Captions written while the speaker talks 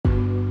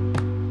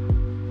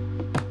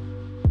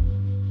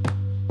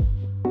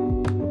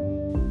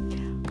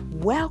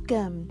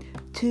Welcome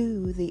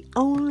to the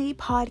only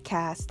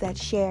podcast that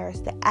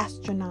shares the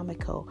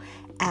astronomical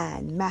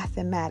and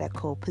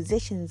mathematical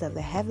positions of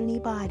the heavenly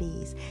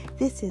bodies.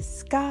 This is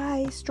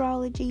Sky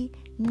Astrology.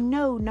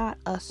 No, not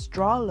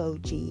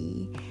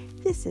astrology.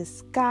 This is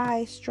Sky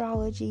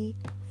Astrology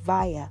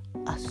via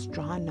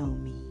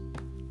astronomy.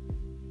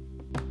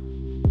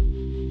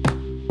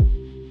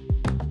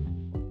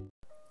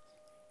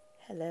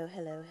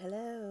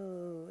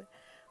 Hello.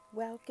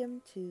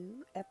 Welcome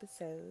to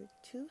episode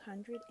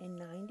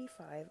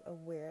 295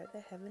 of Where the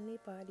Heavenly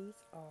Bodies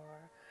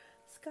Are,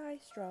 Sky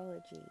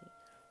Astrology.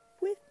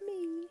 With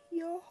me,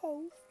 your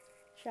host,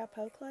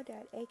 Chapeau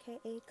Claudette,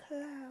 aka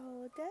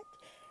Claudette.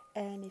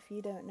 And if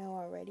you don't know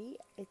already,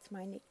 it's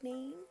my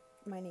nickname.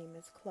 My name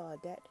is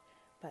Claudette,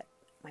 but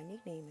my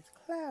nickname is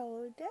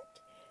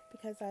Claudette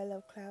because I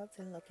love clouds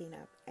and looking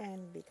up,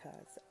 and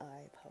because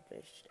I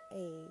published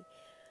a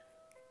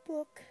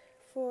book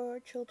for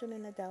children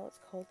and adults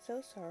called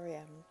So Sorry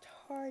I'm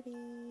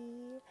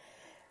Tardy,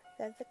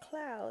 that the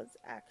clouds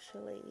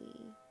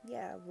actually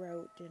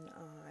wrote and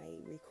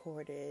I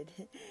recorded.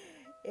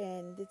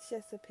 And it's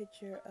just a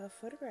picture of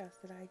photographs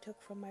that I took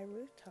from my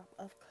rooftop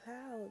of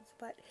clouds,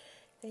 but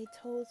they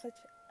told such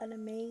an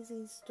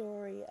amazing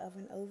story of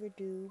an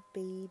overdue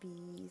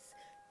baby's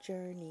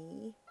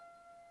journey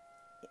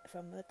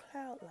from the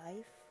cloud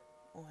life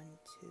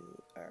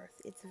onto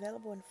Earth. It's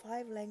available in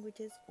 5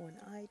 languages on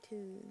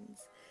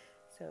iTunes.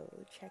 So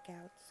check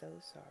out So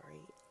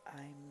Sorry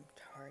I'm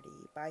Tardy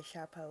by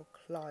Chapeau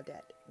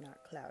Claudette, not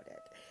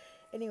Claudette.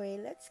 Anyway,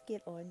 let's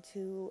get on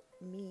to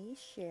me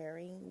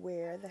sharing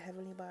where the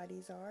heavenly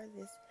bodies are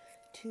this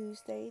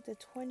Tuesday, the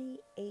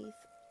 28th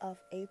of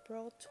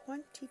April,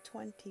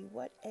 2020.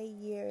 What a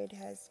year it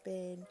has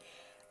been.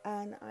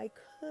 And I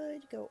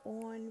could go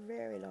on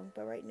very long,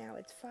 but right now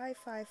it's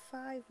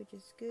 5:55, which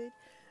is good.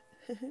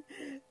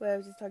 Well, I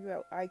was just talking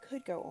about I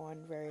could go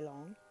on very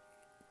long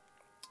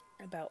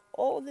about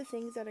all the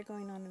things that are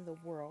going on in the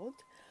world,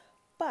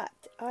 but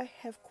I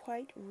have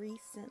quite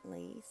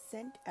recently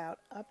sent out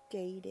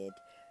updated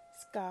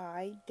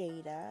sky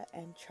data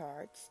and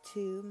charts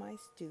to my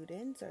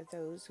students or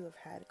those who have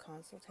had a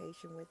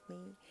consultation with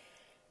me,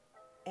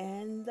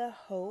 in the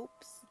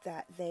hopes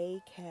that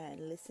they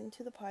can listen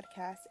to the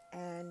podcast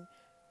and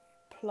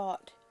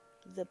plot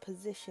the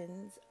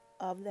positions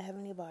of the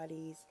heavenly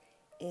bodies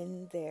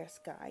in their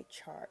sky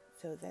chart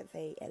so that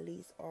they at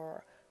least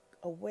are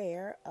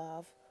aware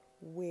of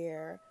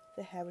where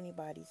the heavenly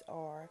bodies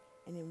are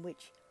and in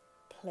which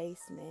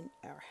placement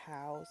or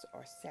house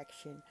or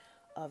section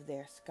of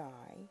their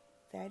sky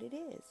that it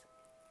is.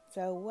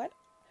 So what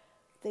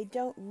they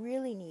don't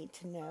really need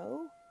to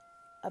know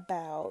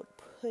about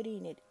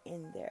putting it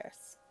in their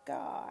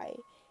sky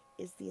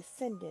is the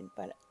ascendant,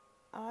 but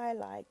I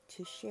like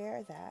to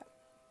share that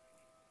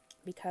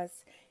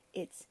because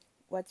it's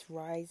what's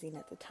rising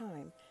at the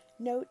time.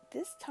 Note,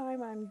 this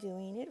time I'm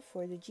doing it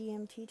for the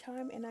GMT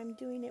time, and I'm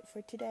doing it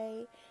for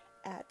today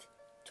at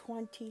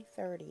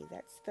 20:30.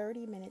 That's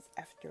 30 minutes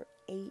after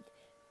 8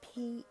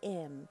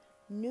 p.m.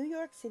 New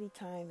York City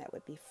time. That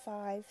would be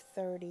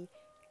 5:30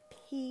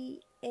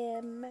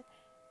 p.m.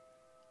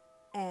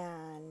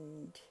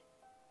 And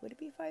would it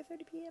be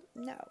 5:30 p.m.?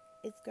 No,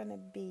 it's going to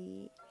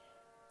be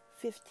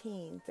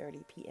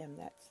 15:30 p.m.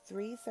 That's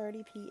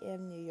 3:30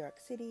 p.m. New York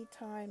City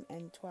time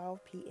and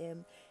 12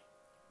 p.m.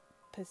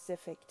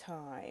 Pacific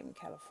time,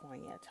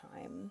 California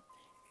time.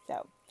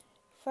 So,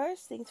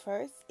 first things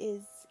first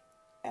is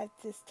at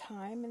this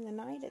time in the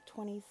night at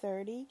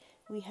 20:30,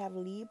 we have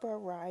Libra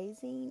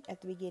rising at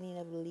the beginning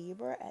of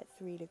Libra at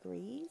 3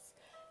 degrees.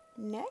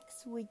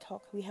 Next, we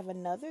have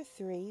another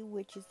 3,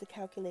 which is the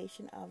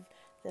calculation of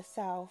the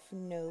south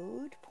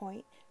node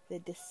point, the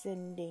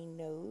descending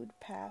node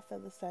path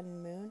of the sun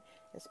and moon.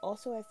 It's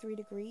also at 3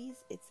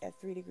 degrees. It's at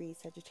 3 degrees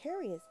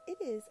Sagittarius. It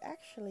is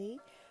actually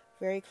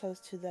very close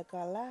to the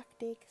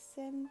galactic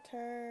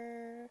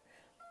center.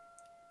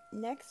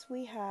 Next,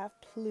 we have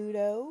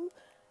Pluto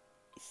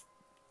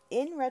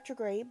in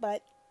retrograde,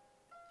 but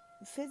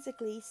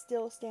physically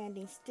still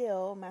standing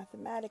still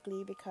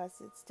mathematically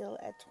because it's still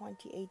at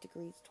 28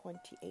 degrees,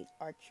 28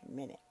 arch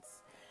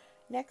minutes.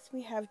 Next,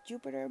 we have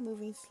Jupiter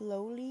moving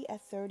slowly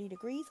at 30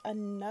 degrees,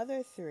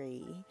 another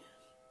 3.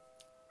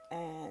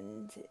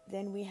 And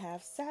then we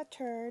have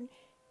Saturn,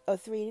 at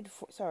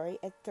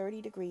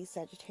 30 degrees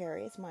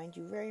Sagittarius. Mind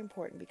you, very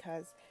important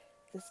because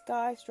the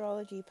sky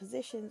astrology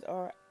positions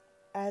are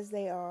as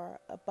they are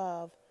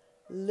above,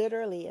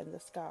 literally in the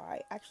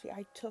sky. Actually,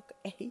 I took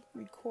a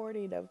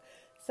recording of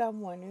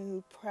someone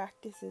who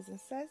practices and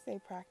says they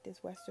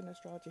practice Western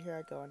astrology. Here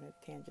I go on a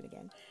tangent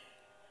again.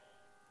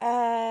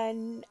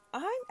 And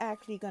I'm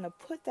actually going to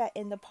put that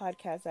in the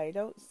podcast. I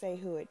don't say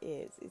who it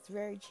is. It's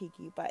very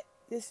cheeky, but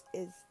this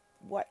is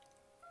what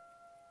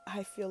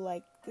I feel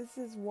like. This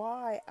is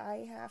why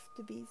I have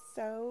to be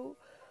so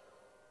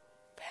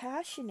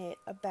passionate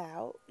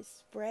about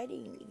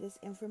spreading this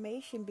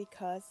information,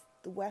 because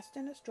the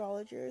Western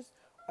astrologers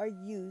are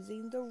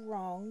using the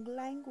wrong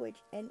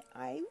language, and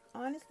I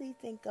honestly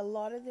think a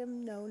lot of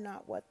them know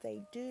not what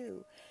they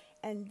do.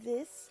 And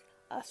this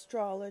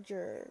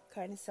astrologer,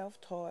 kind of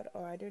self-taught,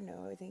 or I don't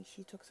know, I think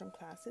she took some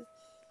classes,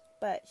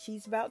 but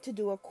she's about to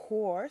do a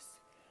course,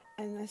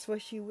 and that's where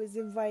she was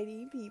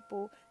inviting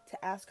people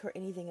to ask her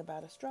anything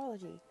about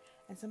astrology.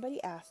 And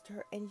somebody asked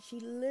her, and she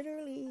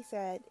literally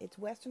said it's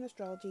Western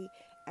astrology,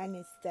 and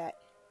it's that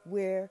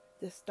where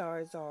the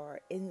stars are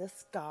in the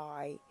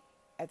sky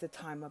at the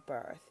time of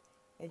birth.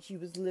 And she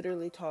was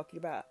literally talking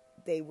about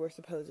they were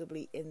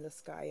supposedly in the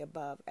sky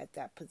above at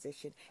that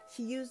position.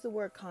 She used the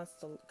word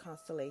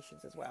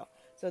constellations as well.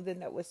 So then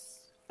that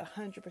was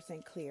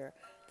 100% clear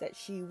that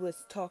she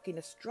was talking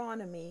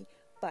astronomy,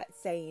 but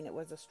saying it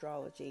was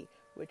astrology,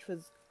 which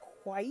was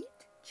quite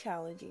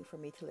challenging for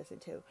me to listen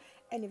to.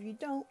 And if you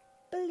don't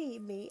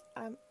believe me,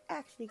 I'm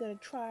actually going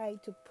to try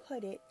to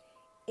put it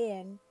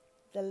in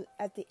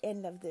at the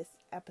end of this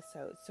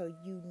episode, so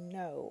you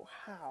know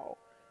how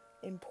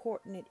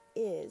important it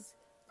is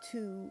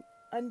to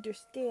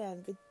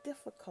understand the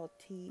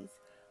difficulties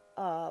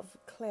of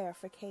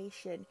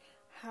clarification,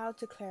 how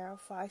to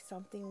clarify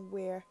something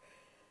where,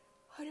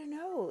 I don't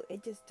know,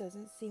 it just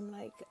doesn't seem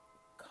like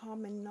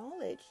common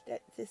knowledge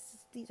that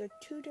these are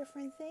two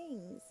different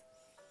things.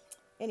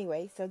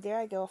 Anyway, so there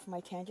I go off my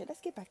tangent.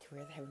 Let's get back to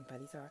where the heavenly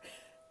bodies are.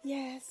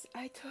 Yes,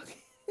 I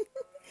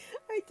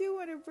do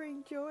want to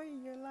bring joy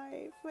in your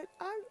life, but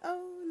I'm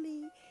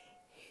only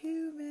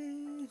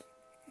human.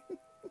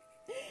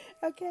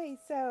 Okay,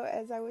 so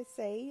as I was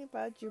saying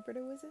about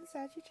Jupiter was in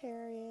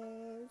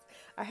Sagittarius,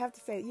 I have to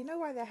say, you know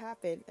why that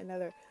happened?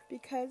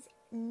 Because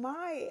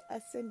my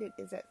ascendant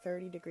is at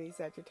 30 degrees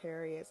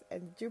Sagittarius,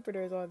 and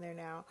Jupiter is on there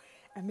now,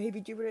 and maybe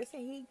Jupiter is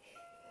saying,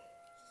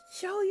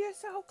 show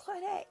yourself,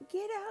 Claudette,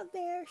 get out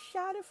there,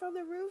 shout it from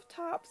the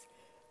rooftops.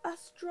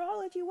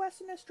 Astrology,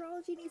 Western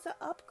astrology needs an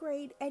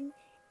upgrade, and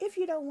if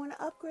you don't want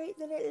to upgrade,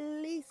 then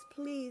at least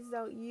please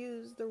don't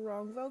use the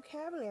wrong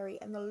vocabulary.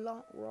 And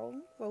the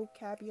wrong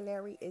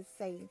vocabulary is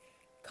saying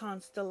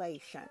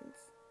constellations.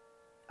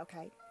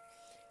 Okay,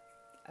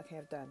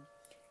 I'm done.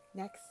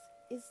 Next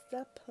is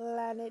the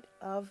planet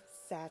of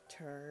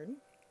Saturn.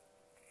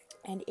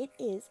 And it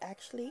is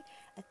actually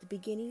at the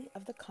beginning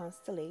of the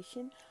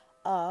constellation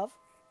of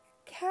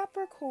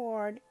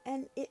Capricorn.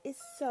 And it is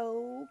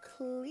so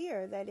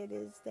clear that it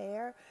is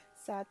there.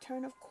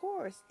 Saturn, of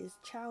course, is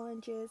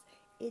challenges.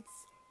 It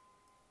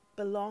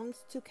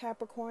belongs to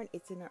Capricorn.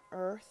 It's in an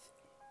earth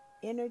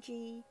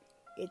energy.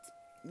 It's,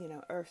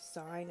 earth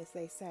sign, as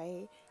they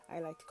say.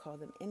 I like to call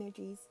them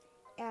energies.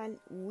 And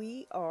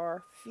we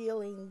are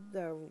feeling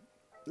the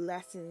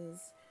lessons,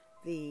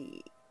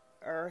 the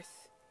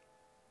earth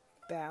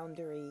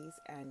boundaries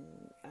and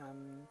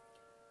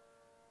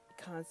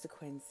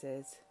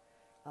consequences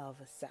of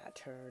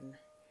Saturn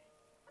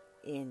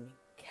in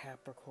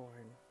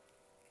Capricorn.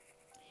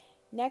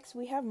 Next,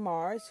 we have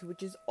Mars,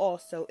 which is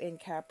also in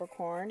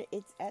Capricorn.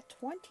 It's at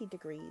 20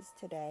 degrees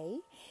today.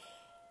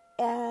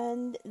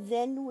 And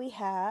then we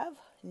have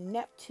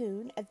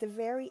Neptune at the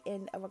very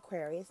end of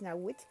Aquarius. Now,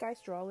 with sky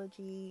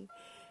astrology,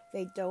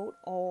 they don't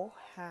all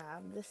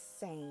have the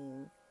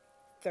same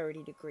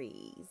 30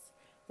 degrees.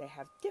 They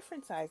have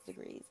different size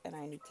degrees. And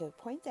I need to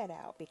point that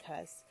out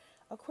because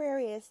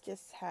Aquarius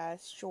just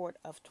has short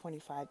of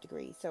 25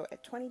 degrees. So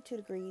at 22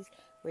 degrees,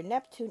 where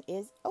Neptune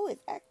is,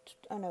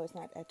 it's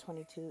not at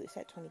 22, it's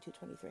at 22,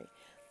 23.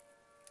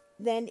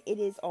 Then it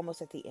is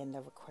almost at the end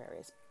of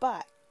Aquarius.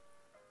 But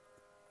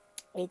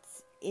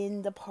it's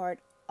in the part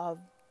of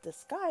the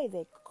sky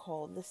they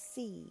call the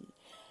sea.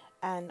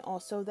 And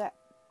also that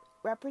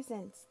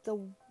represents the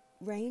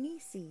rainy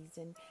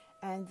season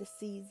and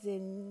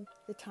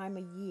the time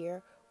of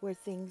year where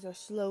things are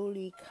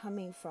slowly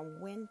coming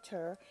from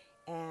winter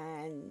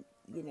and,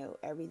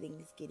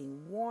 everything's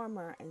getting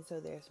warmer, and so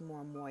there's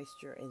more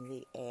moisture in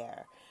the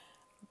air.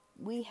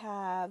 We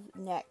have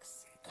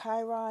next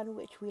Chiron,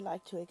 which we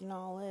like to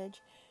acknowledge.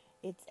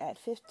 It's at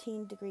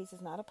 15 degrees,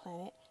 it's not a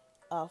planet,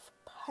 of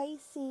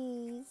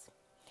Pisces.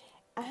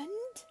 And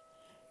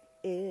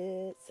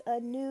it's a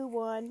new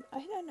one. I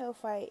don't know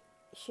if I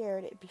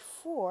shared it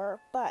before,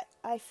 but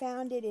I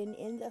found it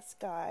in the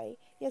sky.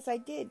 Yes, I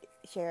did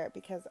share it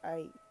because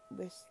I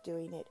was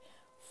doing it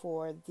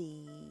for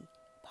the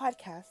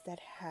podcast that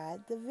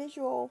had the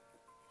visual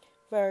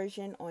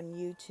version on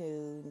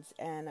YouTube,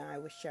 and I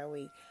was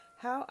showing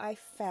how I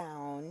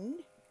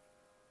found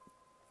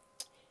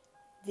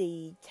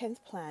the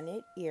 10th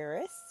planet,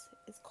 Eris,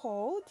 is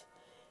called,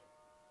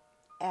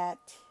 at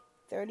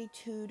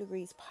 32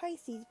 degrees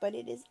Pisces, but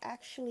it is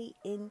actually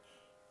in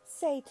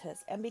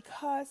Cetus. And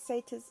because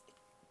Cetus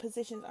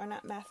positions are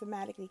not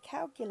mathematically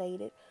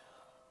calculated,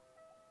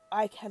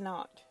 I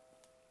cannot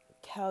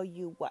tell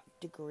you what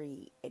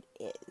degree it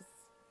is.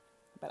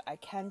 But I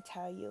can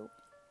tell you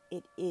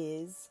it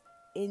is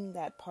in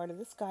that part of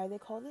the sky they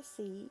call the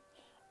sea,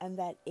 and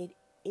that it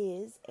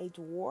is a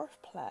dwarf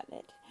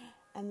planet,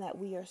 and that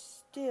we are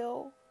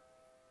still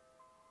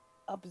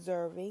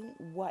observing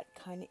what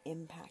kind of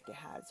impact it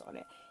has on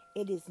it.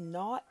 It is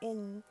not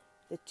in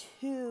the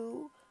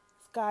two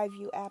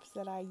Skyview apps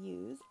that I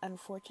use,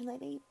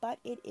 unfortunately, but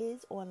it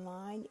is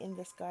online in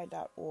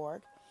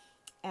thesky.org,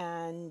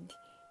 and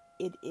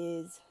it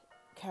is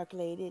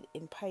calculated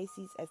in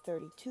Pisces at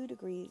 32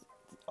 degrees,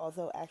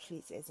 although actually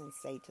it says in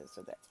Sagittarius,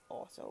 so that's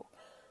also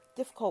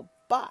difficult.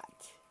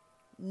 But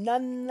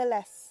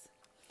nonetheless,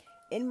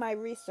 in my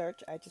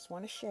research, I just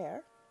want to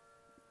share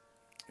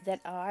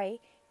that I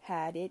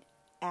had it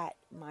at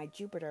my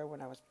Jupiter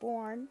when I was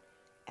born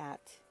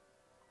at,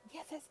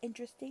 yeah, that's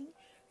interesting.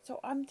 So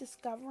I'm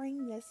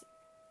discovering this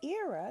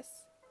Eris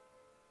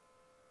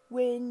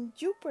when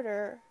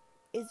Jupiter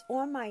is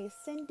on my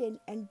ascendant,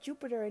 and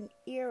Jupiter and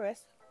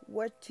Eris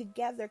were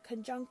together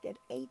conjunct at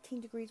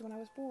 18 degrees when I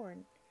was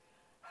born.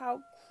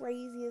 How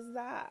crazy is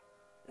that?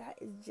 That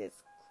is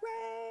just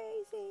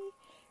crazy.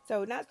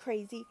 So not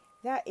crazy,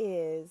 that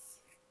is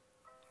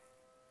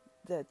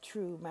the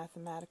true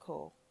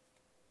mathematical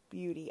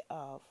beauty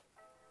of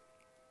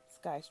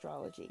sky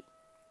astrology.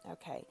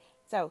 Okay,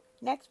 so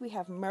next we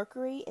have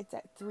Mercury. It's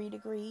at 3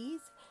 degrees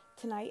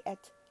tonight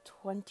at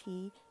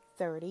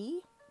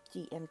 20:30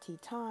 GMT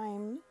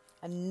time.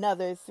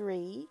 Another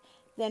 3.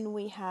 Then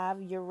we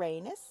have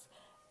Uranus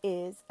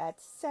is at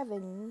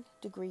 7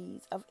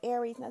 degrees of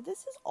Aries. Now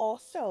this is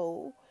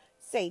also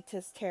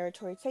Sagittarius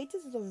territory.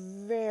 Sagittarius is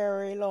a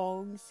very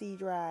long sea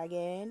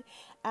dragon,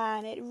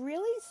 and it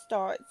really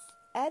starts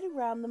at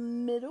around the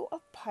middle of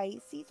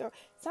Pisces, or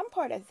some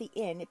part at the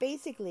end.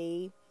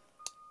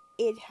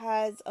 It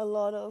has a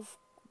lot of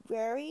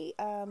very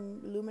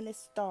luminous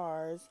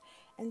stars,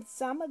 and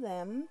some of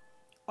them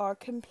are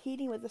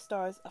competing with the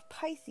stars of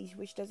Pisces,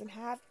 which doesn't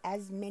have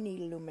as many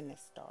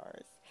luminous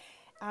stars.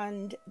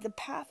 And the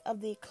path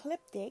of the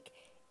ecliptic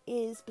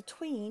is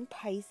between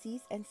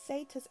Pisces and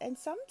Sagittarius, and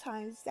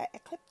sometimes that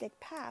ecliptic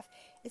path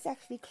is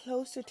actually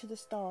closer to the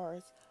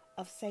stars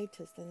of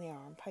Sagittarius than they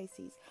are on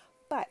Pisces.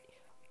 But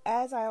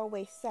as I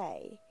always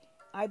say,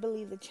 I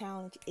believe the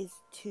challenge is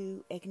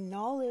to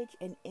acknowledge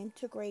and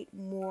integrate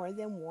more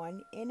than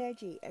one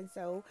energy. And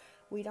so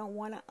we don't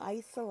want to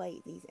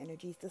isolate these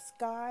energies. The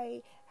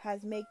sky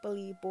has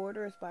make-believe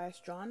borders by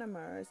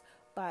astronomers,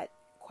 but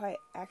quite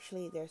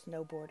actually there's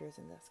no borders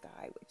in the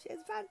sky, which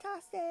is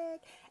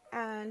fantastic.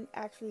 And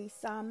actually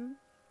some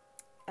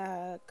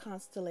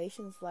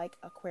constellations like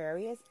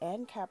Aquarius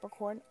and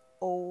Capricorn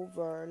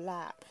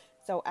overlap.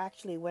 So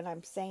actually what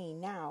I'm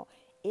saying now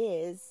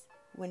is,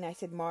 when I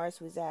said Mars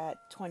was at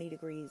 20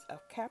 degrees of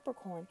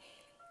Capricorn,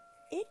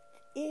 it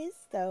is,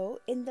 though,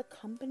 in the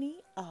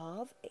company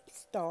of a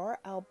star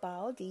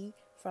Albaldi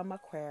from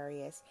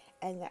Aquarius.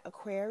 And that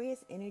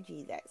Aquarius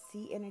energy, that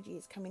sea energy,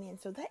 is coming in.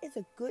 So that is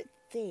a good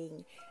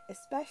thing,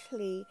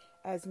 especially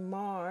as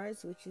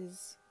Mars, which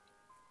is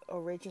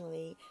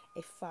originally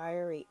a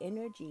fiery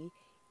energy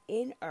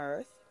in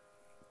Earth,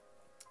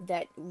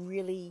 that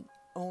really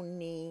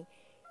only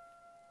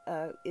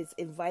is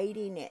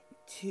inviting it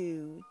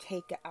to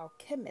take an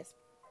alchemist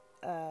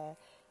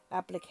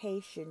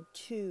application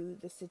to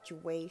the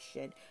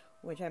situation,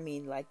 which I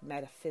mean like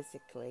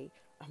metaphysically,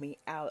 I mean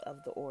out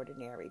of the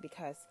ordinary,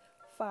 because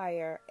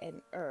fire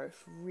and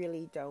earth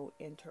really don't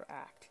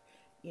interact,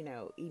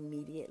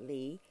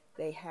 immediately.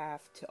 They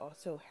have to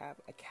also have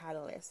a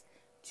catalyst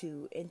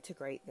to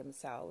integrate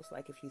themselves.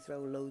 Like if you throw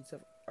loads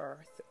of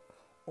earth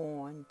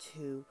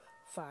onto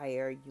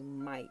fire, you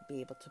might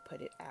be able to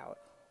put it out.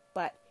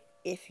 But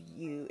if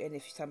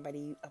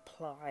somebody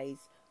applies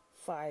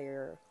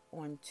fire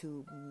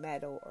onto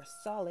metal or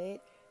solid,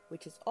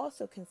 which is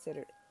also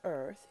considered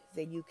earth,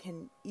 then you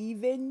can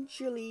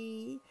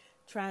eventually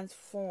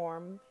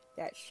transform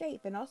that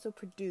shape and also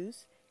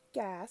produce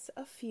gas,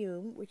 a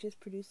fume, which is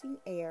producing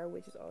air,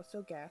 which is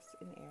also gas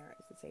and air,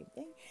 is the same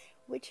thing,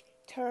 which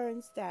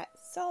turns that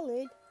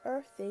solid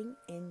earth thing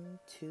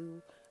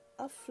into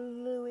a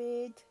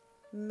fluid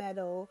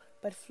metal.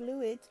 But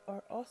fluids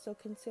are also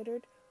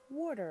considered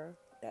water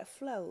that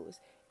flows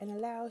and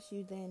allows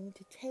you then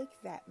to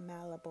take that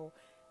malleable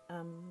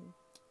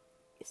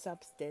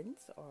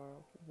substance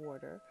or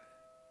water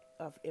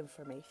of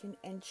information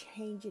and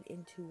change it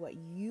into what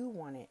you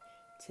want it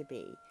to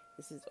be.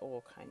 This is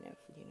all kind of,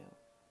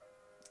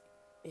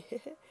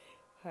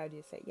 how do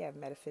you say? Yeah,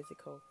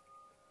 metaphysical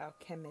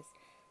alchemist.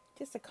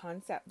 Just a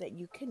concept that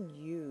you can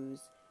use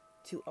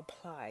to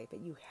apply, but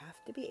you have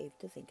to be able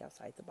to think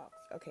outside the box.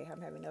 Okay,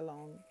 I'm having a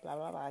long blah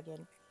blah blah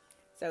again.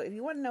 So if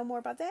you want to know more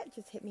about that,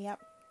 just hit me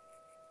up.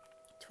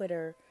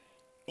 Twitter,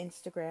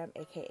 Instagram,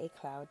 aka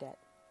Cloudette.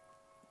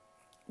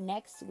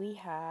 Next we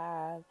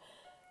have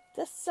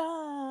the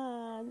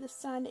sun. The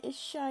sun is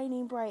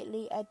shining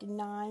brightly at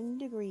 9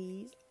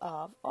 degrees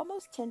of,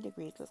 almost 10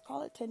 degrees. Let's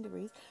call it 10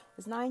 degrees.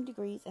 It's 9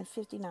 degrees and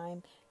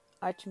 59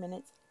 arch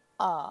minutes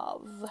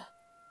of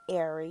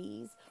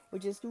Aries,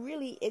 which is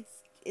really,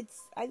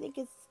 I think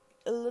it's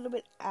a little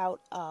bit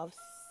out of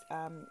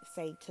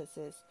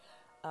Sagittarius'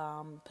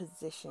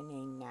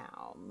 positioning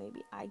now.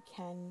 Maybe I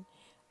can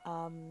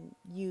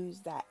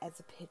use that as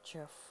a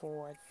picture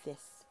for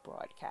this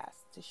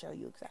broadcast to show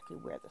you exactly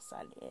where the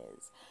sun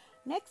is.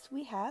 Next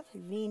we have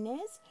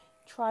Venus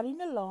trotting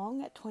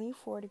along at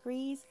 24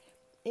 degrees.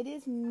 It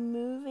is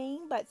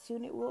moving, but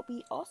soon it will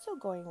be also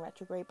going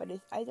retrograde. But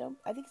I think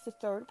it's the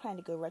third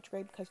planet to go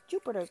retrograde, because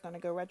Jupiter is going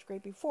to go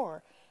retrograde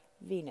before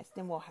Venus.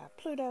 Then we'll have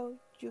Pluto,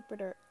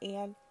 Jupiter,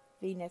 and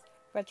Venus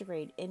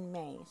retrograde in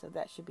May, so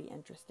that should be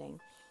interesting.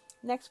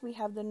 Next, we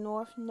have the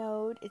North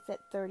Node. It's at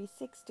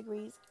 36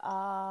 degrees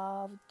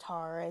of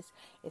Taurus.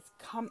 It's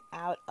come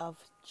out of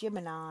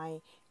Gemini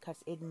because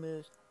it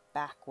moves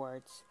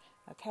backwards.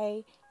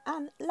 Okay?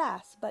 And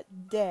last but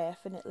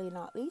definitely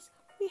not least,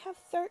 we have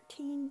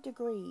 13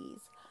 degrees.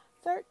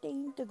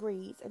 13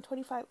 degrees and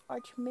 25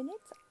 arch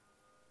minutes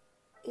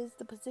is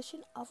the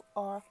position of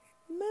our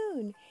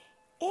moon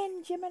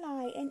in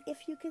Gemini. And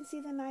if you can see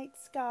the night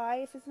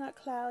sky, if it's not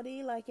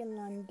cloudy like in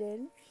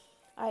London,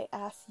 I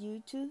ask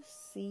you to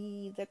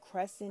see the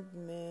crescent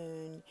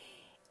moon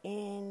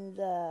in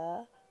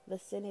the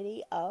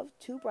vicinity of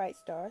two bright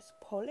stars,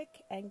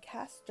 Pollux and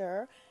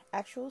Castor,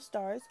 actual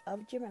stars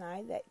of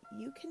Gemini that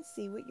you can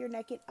see with your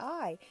naked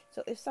eye.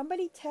 So if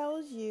somebody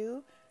tells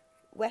you,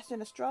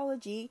 Western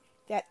astrology,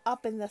 that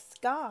up in the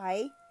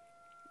sky,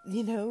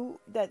 you know,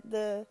 that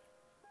the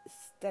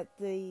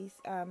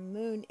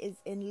moon is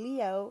in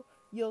Leo,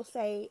 you'll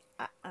say,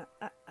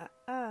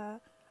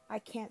 I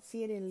can't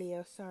see it in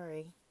Leo,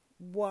 sorry.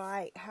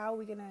 Why? How are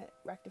we going to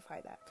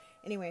rectify that?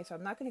 Anyway, so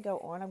I'm not going to go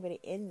on. I'm going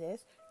to end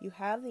this. You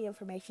have the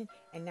information,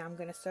 and now I'm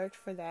going to search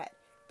for that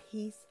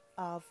piece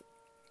of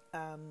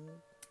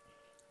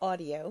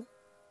audio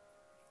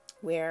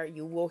where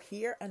you will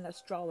hear an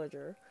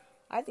astrologer.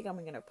 I think I'm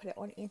going to put it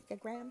on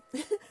Instagram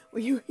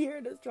where you hear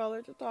an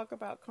astrologer talk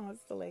about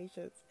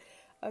constellations.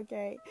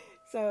 Okay,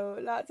 so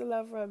lots of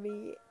love from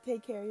me.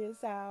 Take care of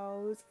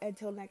yourselves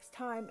until next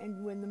time.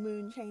 And when the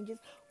moon changes,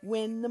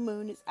 when the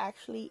moon is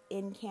actually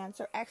in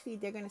Cancer, actually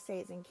they're going to say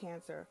it's in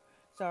Cancer.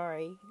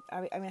 Sorry,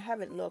 I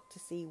haven't looked to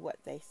see what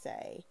they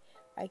say.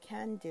 I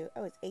can do,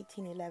 it's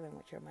 1811,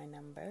 which are my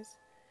numbers.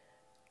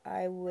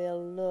 I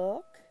will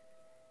look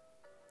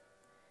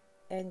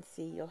and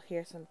see. You'll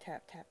hear some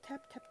tap, tap,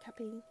 tap, tap,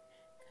 tapping,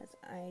 because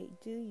I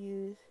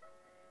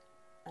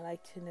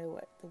like to know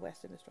what the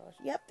Western astrology.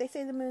 Yep, they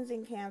say the moon's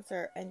in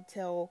Cancer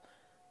until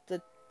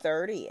the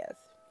 30th.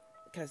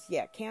 Because,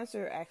 yeah,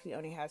 Cancer actually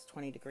only has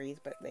 20 degrees,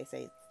 but they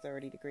say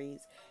 30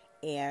 degrees.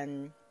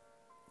 And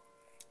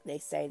they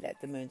say that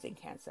the moon's in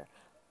Cancer.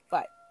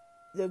 But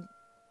the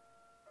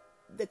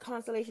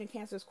constellation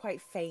Cancer is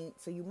quite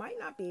faint, so you might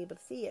not be able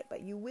to see it.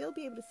 But you will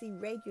be able to see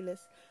Regulus,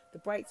 the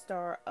bright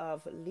star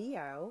of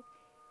Leo.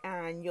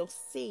 And you'll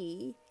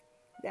see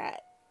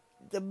that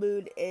the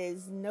moon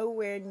is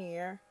nowhere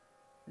near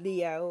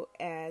Leo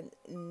and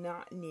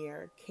not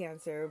near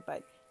Cancer,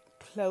 but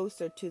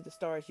closer to the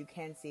stars you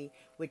can see,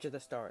 which are the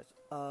stars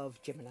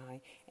of Gemini.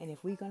 And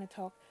if we're going to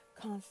talk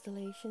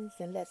constellations,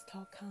 then let's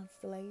talk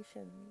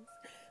constellations.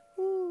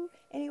 Woo.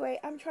 Anyway,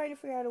 I'm trying to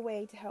figure out a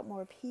way to help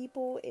more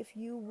people. If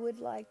you would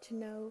like to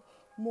know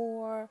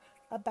more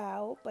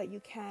about, but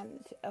you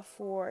can't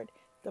afford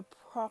the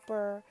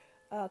proper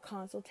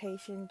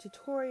consultation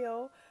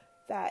tutorial,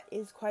 that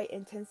is quite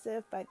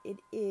intensive, but it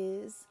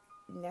is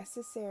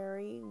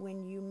necessary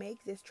when you make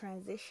this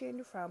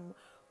transition from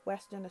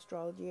Western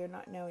astrology or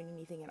not knowing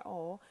anything at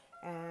all.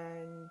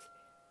 And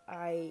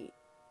I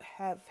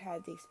have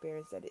had the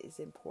experience that it is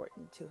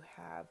important to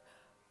have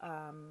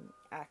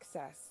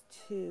access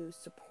to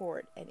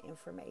support and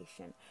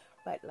information.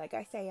 But like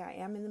I say, I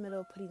am in the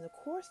middle of putting the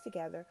course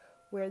together,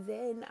 where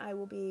then I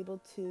will be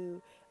able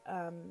to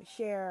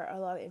share a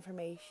lot of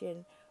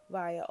information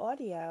via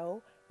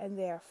audio, and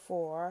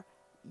therefore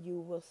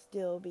you will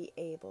still be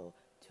able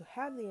to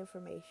have the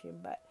information,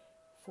 but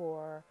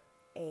for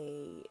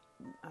a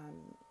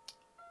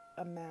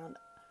amount,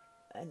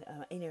 an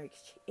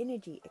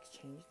energy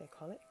exchange, they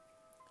call it,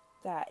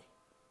 that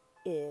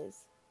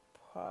is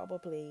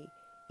probably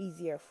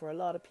easier for a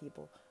lot of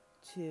people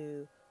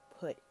to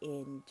put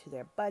into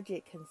their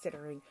budget,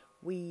 considering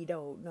we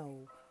don't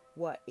know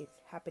what is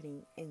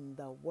happening in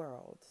the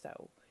world.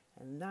 So,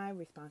 and my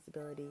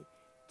responsibility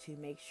to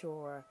make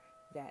sure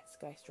that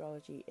Sky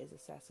Astrology is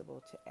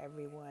accessible to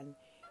everyone,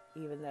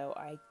 even though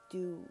I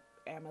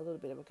am a little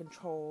bit of a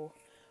control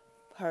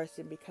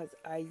person, because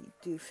I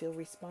do feel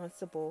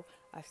responsible.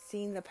 I've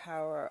seen the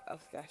power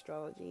of Sky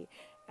Astrology,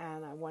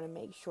 and I want to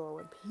make sure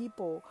when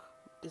people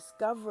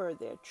discover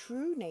their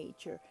true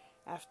nature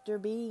after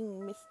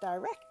being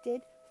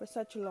misdirected for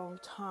such a long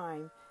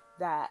time,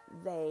 that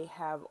they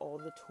have all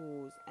the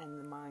tools and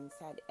the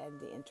mindset and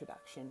the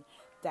introduction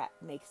that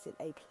makes it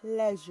a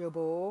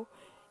pleasurable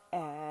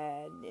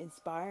and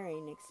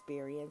inspiring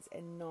experience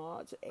and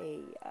not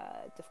a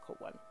difficult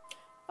one.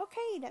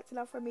 Okay, that's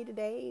enough for me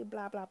today.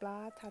 Blah, blah,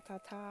 blah. Ta, ta,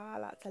 ta.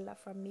 Lots of love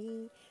from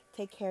me.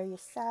 Take care of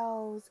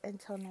yourselves.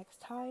 Until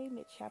next time,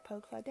 it's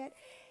Chapeau Claudette,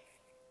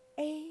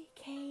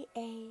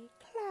 a.k.a.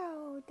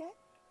 Claudette,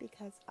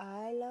 because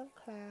I love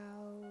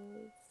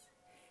clouds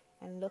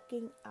and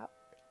looking up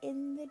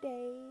in the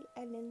day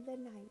and in the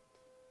night.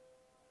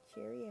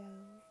 Cheerio.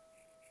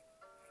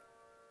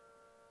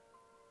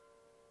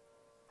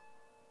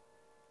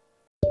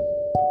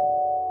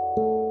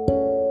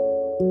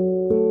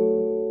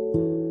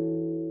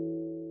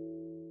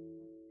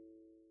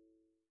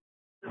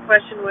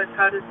 Question was,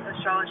 how does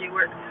astrology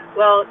work?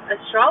 Well,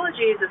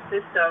 astrology is a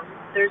system.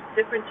 There's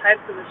different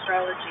types of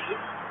astrology,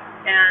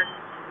 and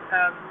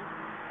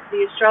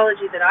the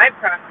astrology that I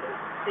practice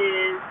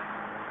is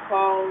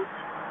called,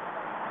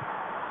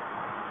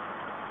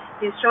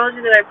 the astrology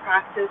that I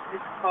practice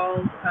is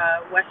called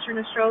Western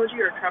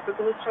astrology or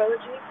tropical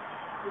astrology.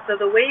 And so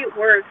the way it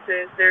works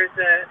is there's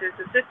a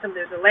system,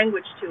 there's a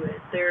language to it.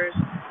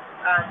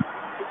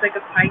 It's like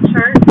a pie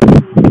chart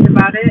when you think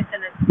about it,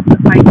 and it's the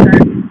pie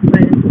chart is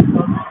split into 12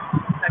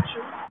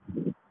 sections.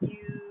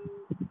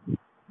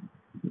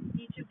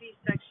 Each of these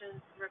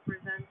sections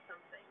represents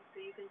something.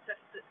 So you can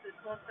set the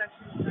 12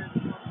 sections are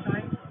the 12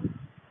 signs.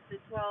 The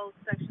 12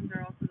 sections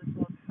are also the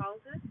 12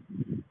 houses.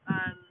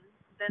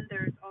 Then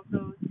there's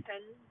also 10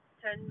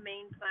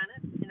 main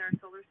planets in our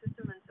solar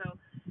system, and so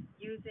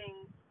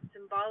using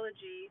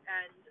symbology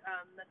and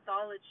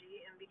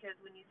mythology, and because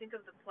when you think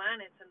of the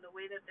planets and the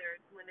way that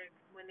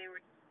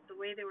the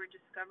way they were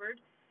discovered,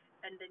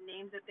 and the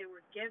names that they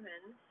were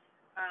given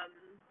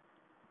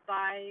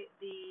by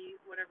the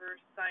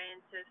whatever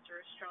scientist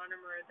or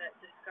astronomer that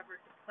discovered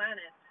the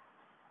planet,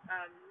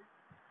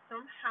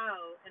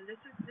 somehow, and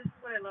this is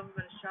what I love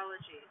about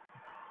astrology.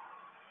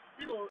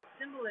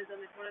 Symbolism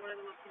is one of the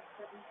most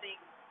important things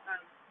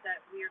that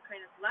we are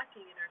kind of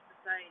lacking in our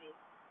society.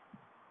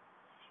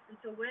 And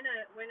so when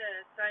a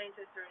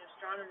scientist or an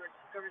astronomer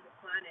discovers a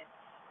planet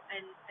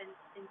and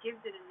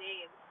gives it a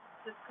name,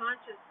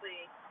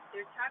 subconsciously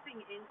they're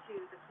tapping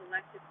into the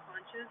collective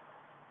conscious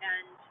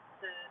and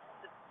the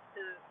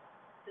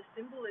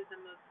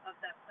symbolism of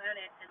that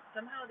planet, and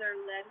somehow they're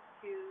led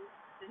to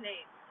the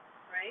name,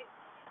 right?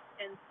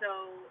 And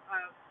so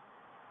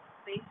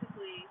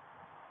basically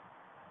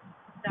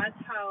that's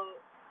how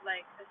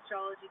like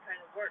astrology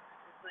kind of works.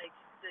 It's like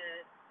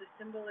the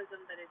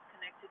symbolism that is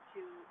connected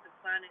to the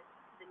planets,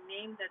 the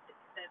name that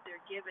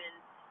they're given,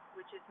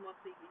 which is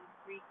mostly in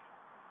Greek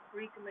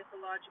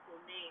mythological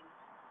names.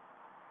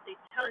 They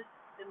tell us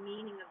the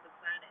meaning of the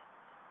planet.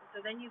 And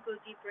so then you go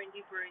deeper and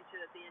deeper into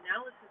the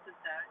analysis of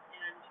that,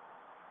 and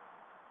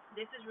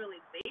this is really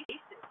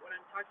basic what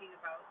I'm talking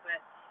about, but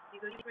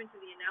you go deeper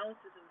into the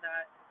analysis of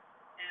that,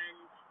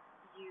 and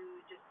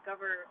you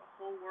discover a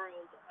whole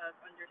world of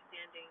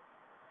understanding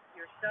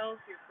yourself,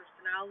 your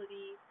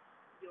personality,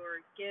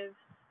 your gifts,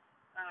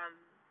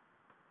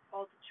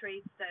 all the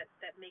traits that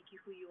make you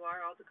who you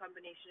are, all the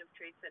combination of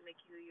traits that make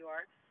you who you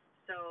are.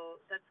 So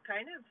that's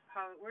kind of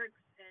how it works,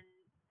 and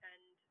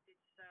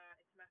it's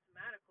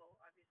mathematical,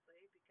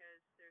 obviously,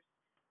 because there's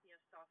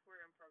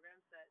software and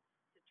programs that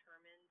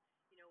determine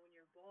when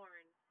you're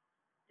born,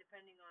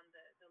 depending on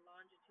the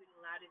longitude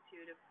and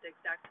latitude of the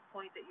exact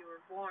point that you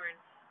were born.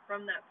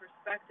 From that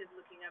perspective,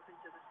 looking up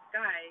into the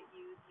sky,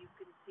 you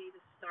can see the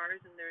stars,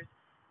 and there's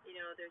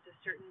a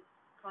certain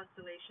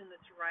constellation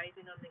that's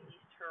rising on the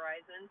east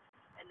horizon,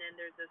 and then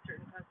there's a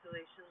certain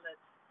constellation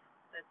that's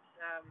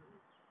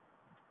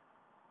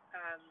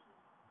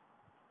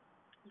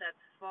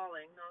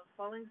falling. No,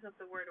 falling's not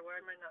the word. Or why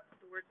am I not?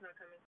 The word's not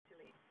coming to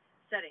me.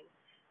 Setting,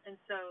 and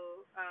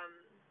so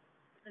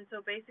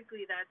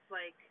basically that's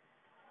like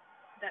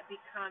that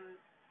becomes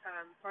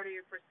part of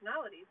your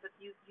personality. But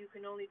you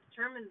can only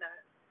determine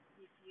that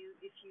if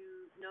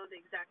you know the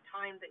exact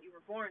time that you were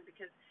born,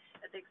 because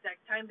at the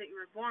exact time that you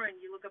were born,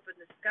 you look up in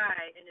the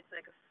sky and it's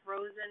like a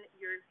frozen,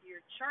 your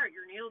chart,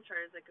 your natal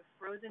chart is like a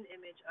frozen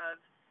image of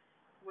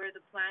where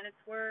the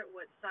planets were,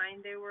 what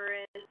sign they were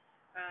in,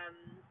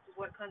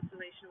 what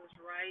constellation was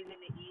rising in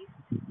the east.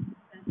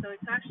 And so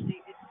it's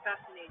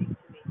fascinating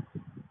to me.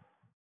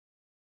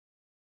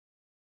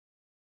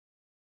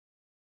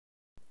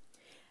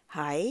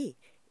 Hi,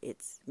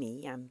 it's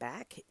me. I'm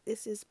back.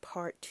 This is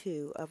part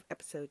 2 of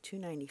episode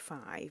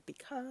 295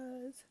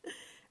 because,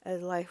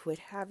 as life would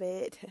have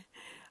it,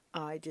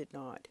 I did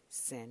not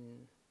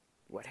send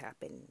what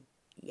happened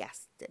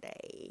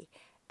yesterday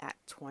at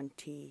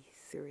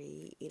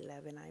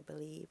 23:11, I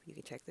believe. You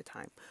can check the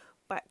time.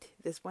 But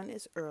this one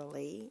is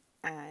early,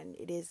 and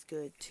it is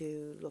good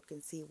to look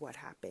and see what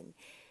happened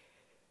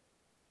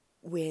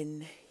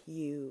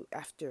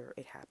after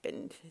it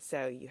happened,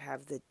 so you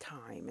have the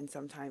time. And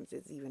sometimes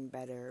it's even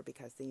better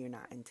because then you're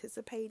not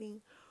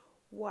anticipating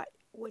what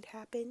would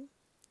happen.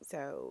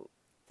 So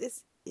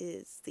this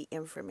is the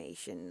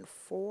information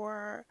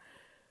for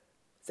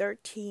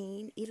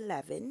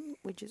 13:11,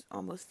 which is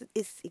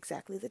it's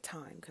exactly the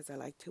time, because I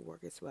like to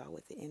work as well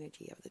with the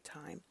energy of the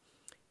time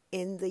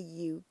in the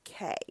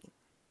UK.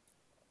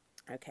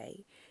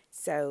 Okay,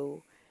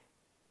 so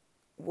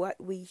what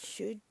we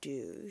should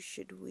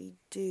we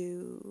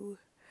do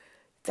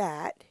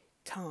that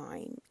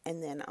time,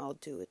 and then I'll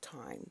do a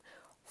time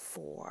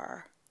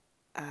for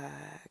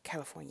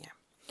California.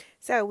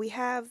 So we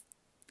have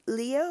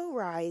Leo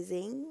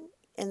rising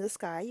in the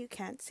sky. You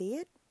can't see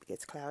it.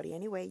 It's cloudy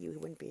anyway. You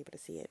wouldn't be able to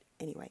see it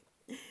anyway.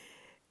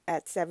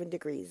 At 7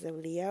 degrees of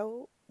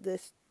Leo, the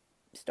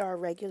star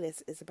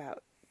Regulus is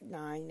about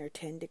 9 or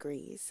 10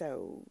 degrees.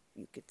 So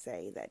you could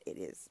say that it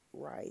is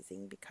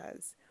rising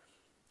because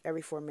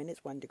every 4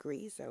 minutes, 1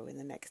 degree. So in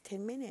the next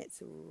 10 minutes,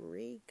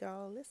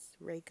 Regulus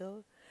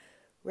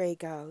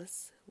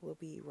will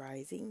be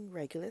rising,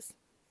 Regulus.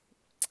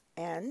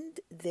 And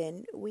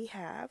then we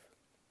have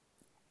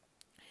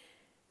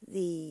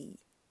the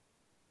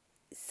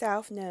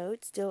South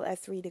Node still at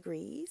 3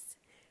 degrees.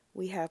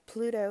 We have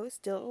Pluto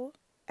still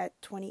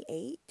at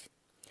 28.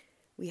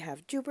 We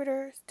have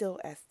Jupiter still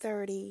at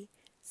 30.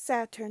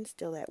 Saturn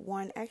still at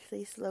 1,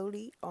 actually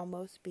slowly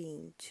almost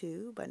being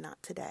 2, but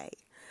not today.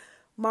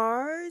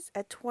 Mars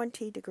at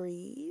 20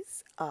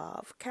 degrees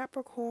of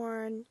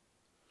Capricorn.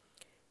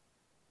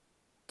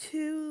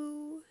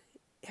 2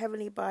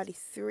 heavenly bodies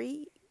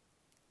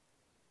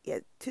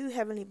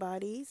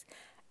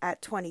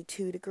at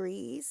 22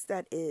 degrees.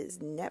 That is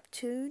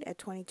Neptune at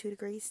 22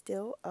 degrees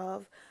still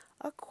of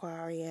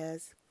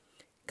Aquarius.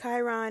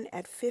 Chiron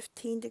at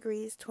 15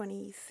 degrees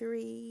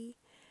 23.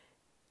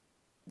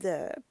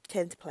 The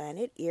 10th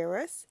planet,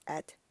 Eris,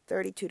 at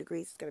 32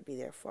 degrees. It's going to be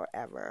there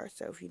forever.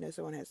 So if you know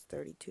someone has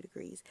 32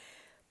 degrees.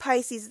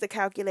 Pisces is the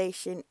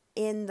calculation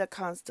in the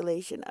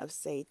constellation of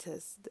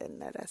Sagittarius, then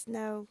let us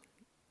know.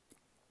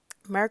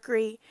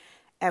 Mercury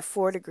at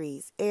 4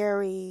 degrees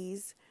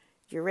Aries.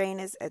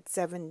 Uranus at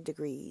 7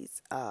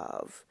 degrees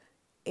of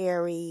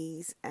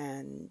Aries.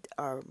 And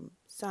our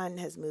sun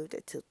has moved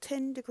it to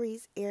 10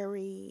 degrees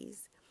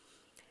Aries.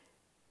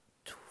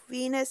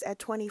 Venus at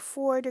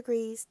 24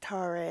 degrees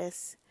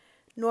Taurus.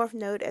 North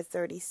Node at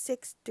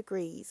 36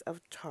 degrees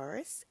of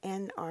Taurus.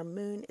 And our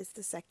moon is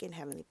the second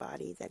heavenly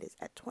body that is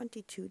at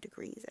 22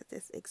 degrees at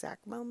this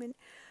exact moment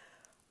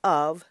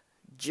of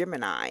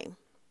Gemini.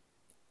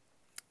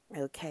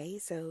 Okay,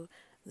 so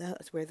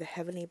that's where the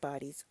heavenly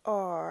bodies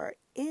are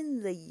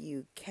in the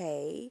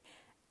UK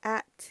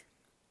at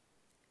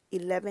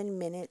 11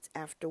 minutes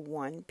after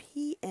 1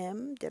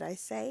 p.m. Did I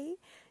say?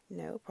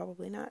 No,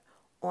 probably not.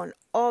 On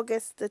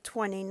August the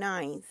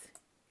 29th.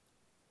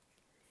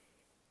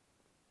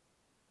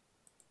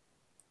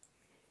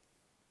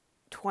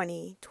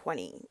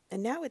 2020.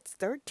 And now it's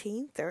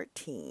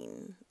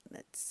 13:13.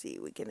 Let's see,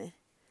 we're going to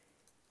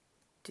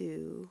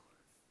do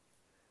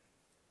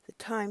the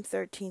time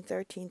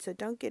 13:13, so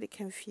don't get it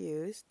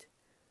confused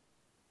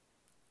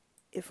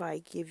if I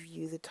give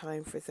you the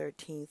time for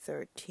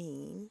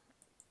 13:13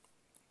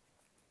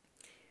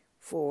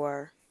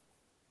 for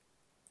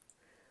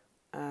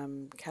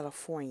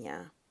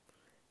California.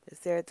 Because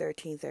their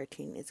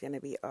 13:13 is going to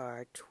be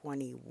our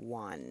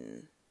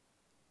 21.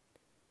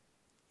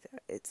 So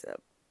it's a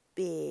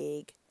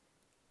big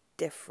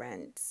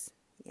difference,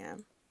 yeah.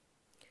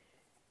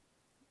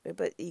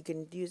 But you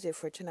can use it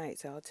for tonight,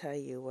 so I'll tell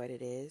you what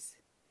it is.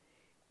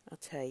 I'll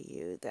tell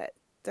you that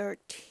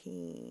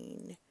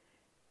 13,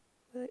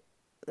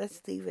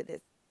 let's leave it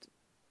at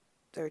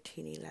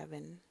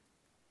 13:11,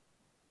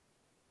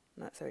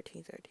 not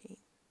 13:13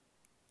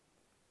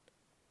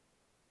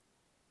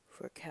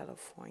 for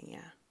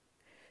California.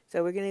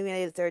 So we're going to be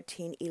at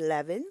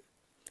 13:11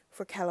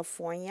 for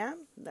California.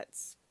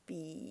 Let's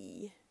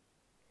be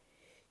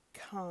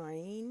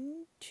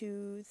kind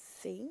to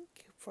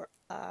think for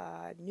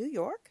New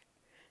York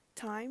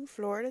time,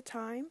 Florida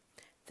time.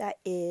 That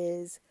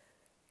is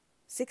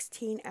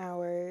 16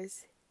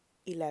 hours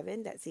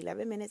 11. That's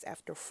 11 minutes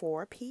after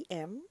 4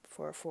 p.m.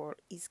 for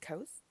East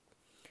Coast.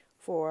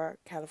 For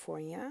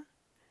California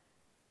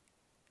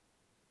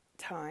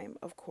time,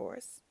 of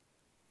course,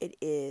 it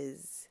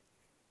is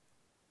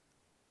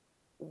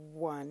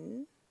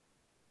 11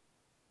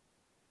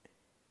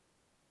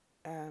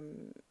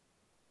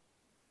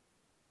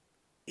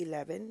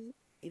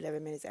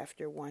 minutes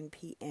after 1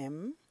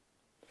 p.m.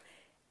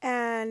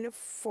 And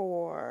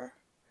for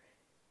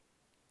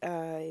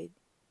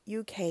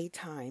UK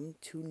time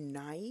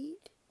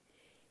tonight,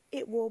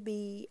 it will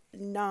be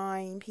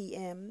 9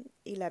 p.m.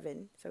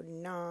 11. So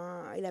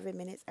 11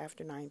 minutes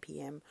after 9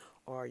 p.m.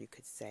 Or you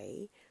could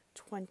say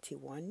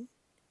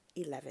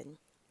 21:11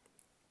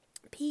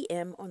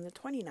 p.m. on the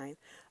 29th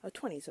of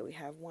 20. So we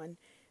have one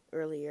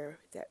earlier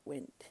that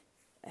went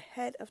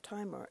ahead of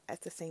time or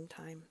at the same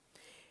time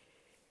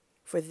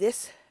for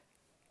this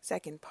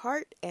second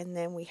part. And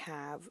then we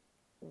have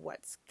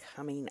what's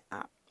coming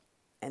up.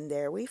 And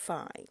there we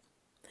find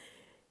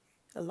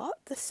a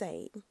lot the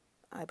same,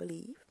 I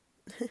believe.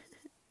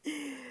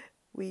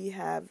 We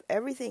have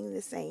everything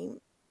the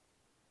same.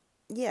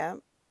 Yeah,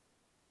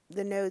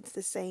 the nodes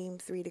the same,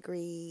 3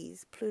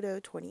 degrees, Pluto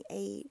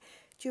 28,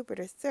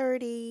 Jupiter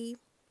 30,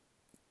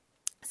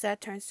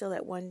 Saturn still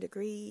at 1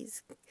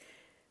 degrees,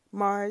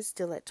 Mars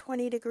still at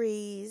 20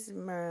 degrees,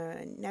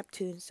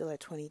 Neptune still at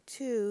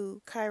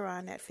 22,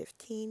 Chiron at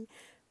 15,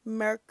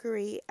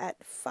 Mercury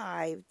at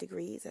 5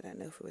 degrees. I don't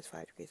know if it was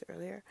 5 degrees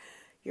earlier.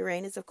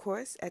 Uranus, of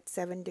course, at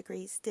 7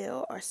 degrees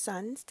still. Our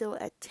sun still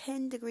at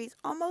 10 degrees,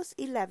 almost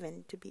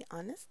 11 to be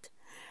honest.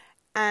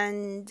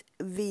 And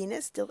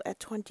Venus still at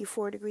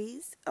 24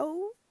 degrees.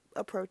 Oh,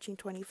 approaching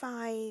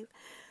 25.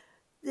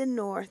 The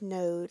North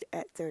Node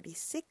at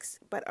 36.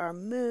 But our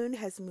moon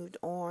has moved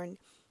on.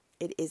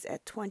 It is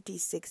at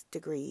 26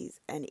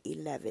 degrees and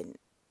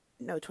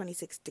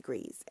 26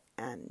 degrees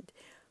and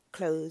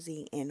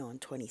closing in on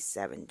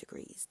 27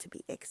 degrees to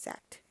be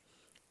exact.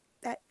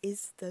 That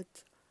is the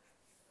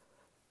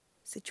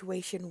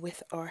situation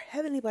with our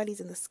heavenly bodies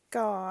in the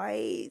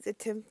sky. The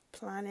 10th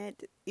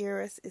planet,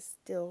 Eris, is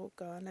still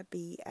gonna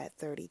be at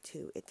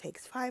 32. It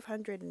takes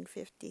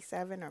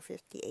 557 or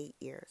 58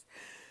 years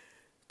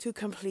to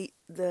complete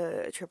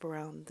the trip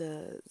around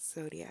the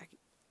zodiac,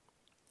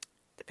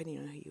 depending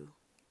on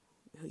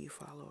who you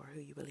follow or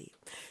who you believe.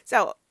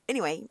 So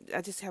anyway,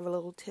 I just have a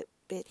little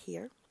tidbit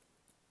here.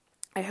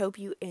 I hope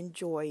you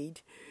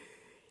enjoyed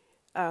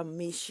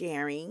me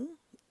sharing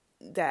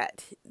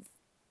that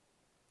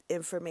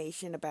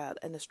information about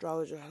an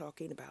astrologer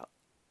talking about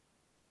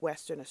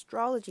Western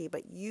astrology,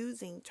 but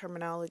using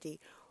terminology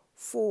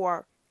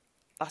for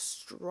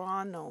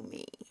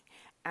astronomy.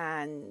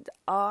 And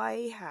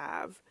I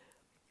have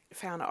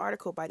found an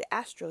article by the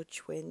Astro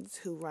Twins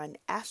who run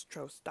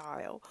Astro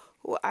Style,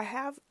 who I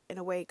have in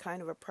a way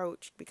kind of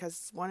approached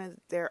because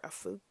they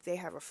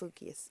have a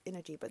flukiest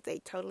energy, but they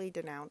totally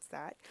denounce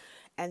that,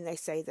 and they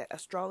say that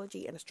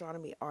astrology and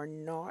astronomy are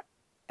not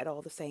at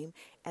all the same,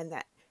 and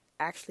that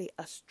actually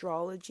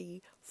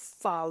astrology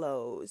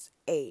follows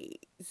a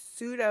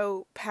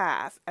pseudo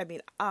path. I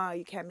mean,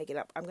 you can't make it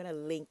up. I'm going to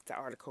link the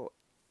article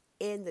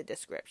in the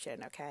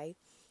description, okay?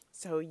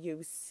 So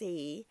you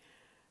see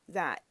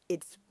that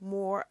it's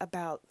more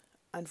about,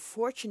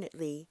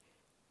 unfortunately,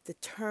 the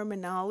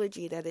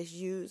terminology that is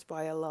used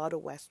by a lot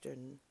of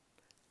Western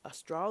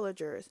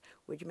astrologers,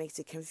 which makes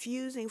it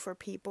confusing for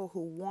people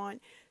who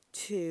want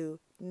to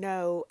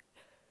know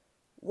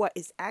what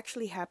is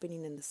actually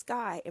happening in the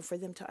sky, and for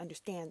them to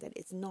understand that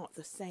it's not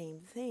the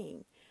same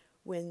thing,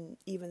 when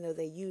even though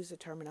they use the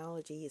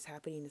terminology is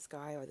happening in the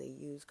sky, or they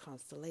use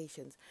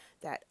constellations,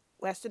 that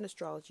Western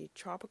astrology,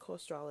 tropical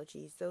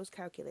astrologies, those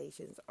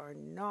calculations are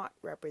not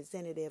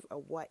representative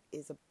of what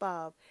is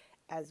above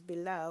as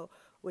below,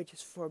 which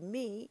is, for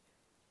me,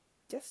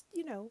 just,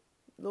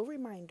 little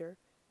reminder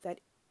that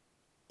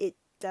it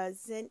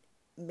doesn't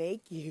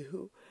make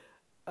you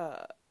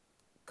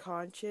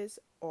conscious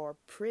or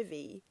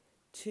privy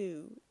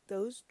to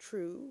those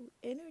true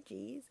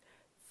energies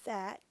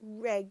that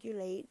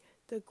regulate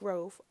the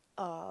growth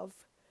of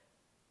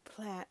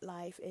plant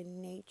life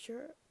in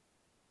nature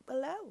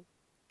below.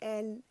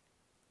 And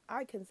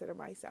I consider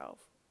myself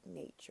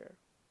nature.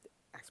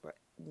 That's what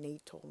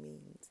natal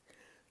means.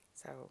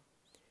 So,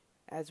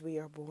 as we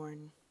are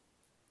born,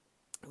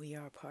 we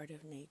are part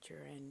of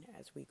nature, and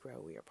as we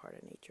grow, we are part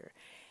of nature.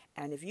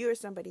 And if you're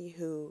somebody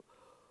who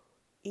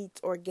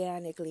eats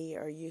organically,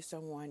 or you're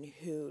someone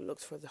who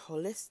looks for the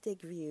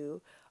holistic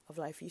view of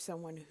life, you're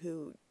someone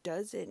who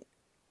doesn't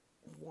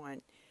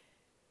want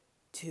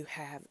to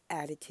have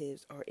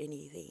additives or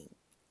anything,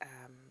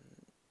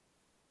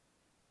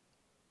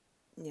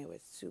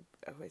 it's soup,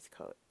 what's it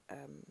called? I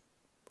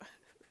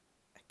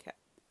can't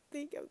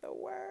think of the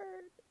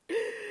word.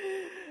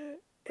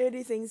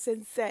 Anything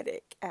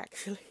synthetic,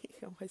 actually,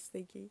 I was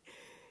thinking,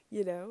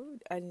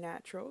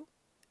 unnatural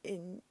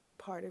in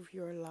part of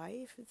your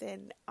life,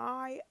 then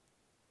I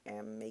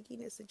am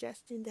making a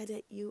suggestion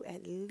that you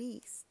at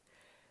least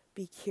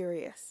be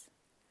curious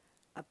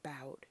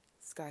about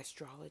sky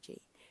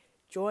astrology.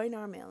 Join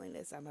our mailing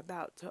list. I'm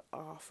about to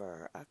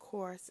offer a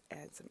course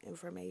and some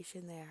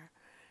information there.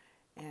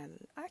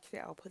 And actually,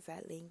 I'll put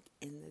that link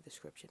in the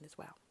description as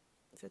well.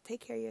 So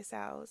take care of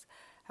yourselves.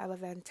 Have a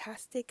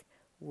fantastic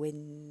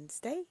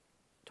Wednesday,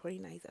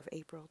 29th of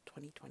April,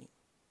 2020.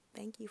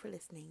 Thank you for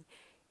listening.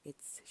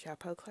 It's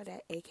Chapeau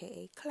Claudette,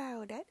 a.k.a.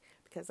 Cloudette,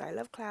 because I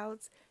love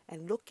clouds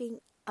and looking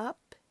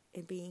up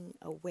and being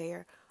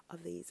aware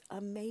of these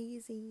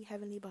amazing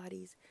heavenly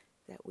bodies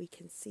that we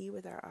can see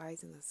with our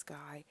eyes in the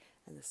sky,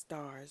 and the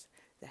stars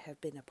that have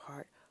been a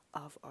part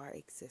of our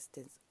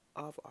existence,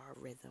 of our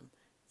rhythm,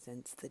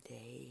 since the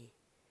day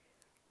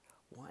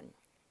one,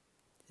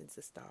 since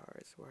the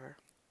stars were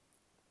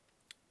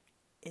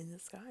in the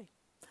sky.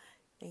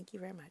 Thank you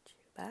very much.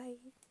 Bye.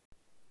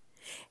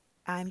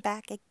 I'm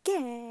back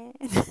again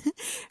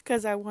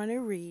because I want to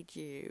read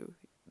you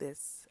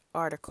this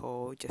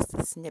article, just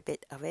a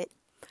snippet of it.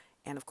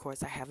 And of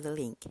course, I have the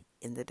link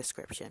in the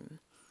description.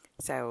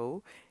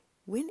 So,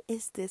 when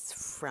is this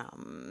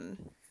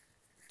from?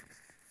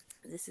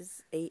 This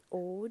is an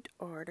old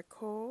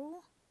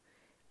article.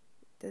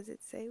 Does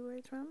it say where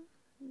it's from?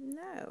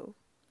 No,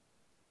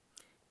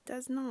 it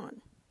does not.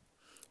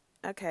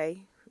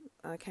 Okay,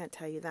 I can't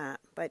tell you that,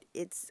 but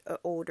it's an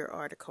older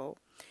article.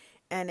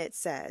 And it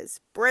says,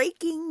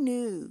 breaking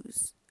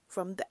news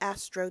from the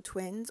Astro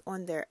Twins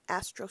on their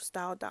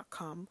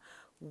astrostyle.com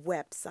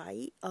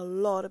website. A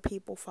lot of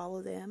people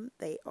follow them.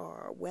 They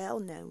are well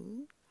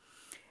known.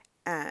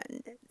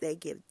 And they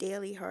give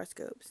daily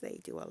horoscopes. They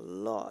do a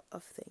lot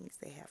of things.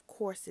 They have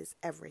courses,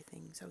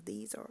 everything. So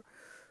these are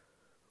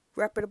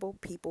reputable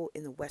people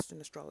in the Western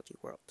astrology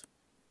world.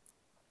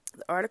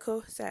 The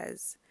article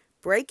says,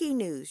 breaking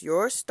news,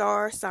 your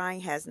star sign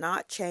has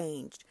not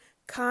changed,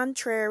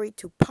 contrary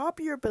to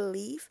popular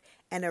belief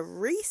and a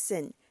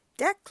recent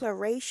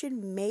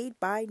declaration made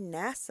by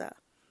NASA,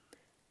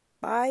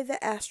 by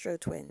the Astro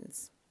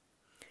Twins.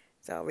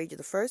 So I'll read you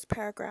the first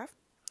paragraph.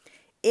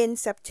 In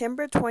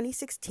September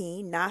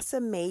 2016,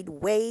 NASA made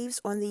waves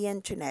on the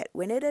internet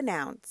when it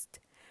announced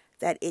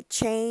that it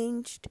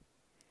changed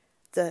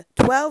the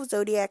 12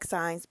 zodiac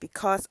signs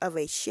because of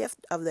a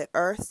shift of the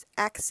Earth's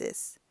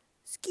axis.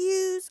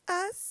 Excuse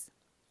us? ?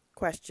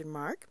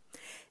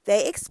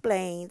 They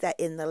explain that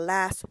in the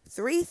last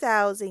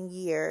 3,000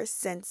 years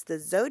since the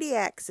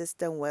zodiac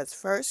system was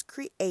first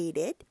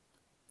created,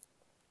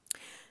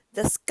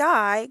 the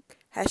sky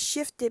has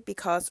shifted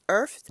because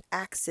Earth's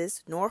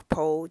axis, North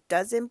Pole,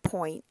 doesn't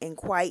point in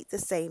quite the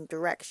same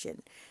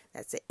direction.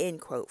 That's an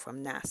end quote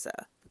from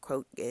NASA. The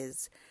quote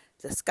is,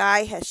 "The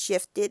sky has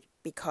shifted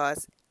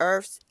because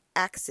Earth's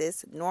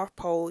axis, North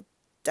Pole,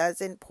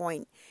 doesn't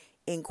point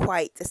in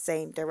quite the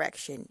same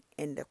direction,"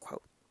 end of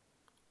quote.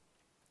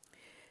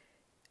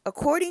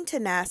 According to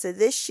NASA,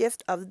 this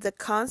shift of the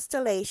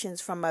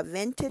constellations from a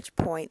vantage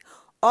point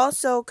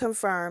also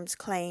confirms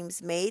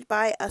claims made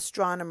by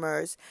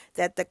astronomers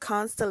that the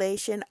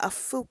constellation of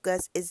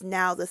Fucus is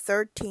now the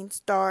 13th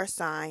star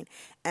sign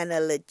and a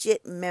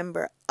legit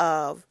member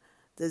of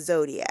the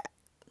zodiac.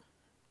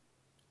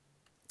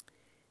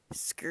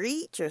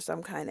 Screech or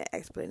some kind of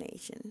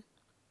explanation.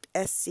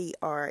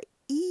 SCREECHHHH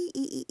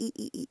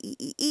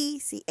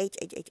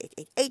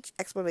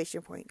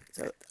exclamation point.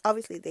 So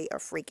obviously they are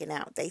freaking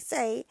out. They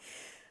say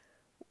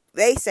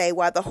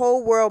while the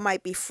whole world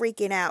might be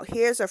freaking out,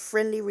 here's a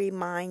friendly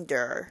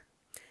reminder.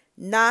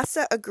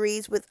 NASA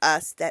agrees with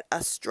us that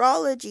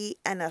astrology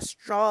and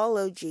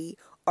astrology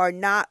are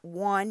not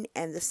one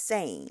and the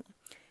same.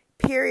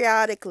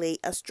 Periodically,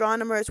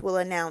 astronomers will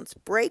announce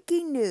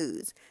breaking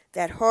news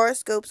that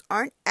horoscopes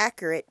aren't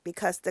accurate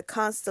because the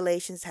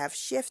constellations have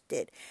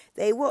shifted.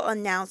 They will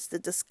announce the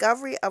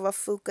discovery of a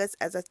Fucus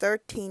as a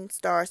 13th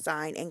star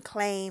sign and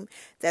claim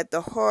that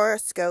the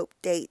horoscope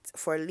dates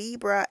for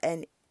Libra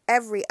and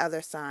every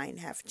other sign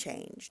have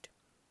changed.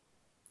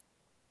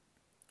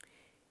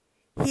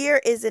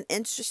 Here is an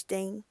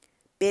interesting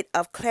bit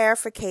of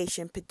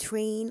clarification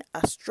between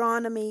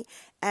astronomy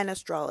and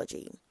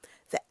astrology.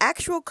 The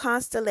actual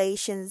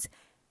constellations,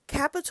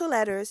 capital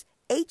letters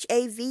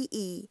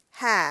HAVE,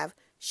 have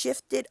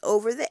shifted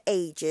over the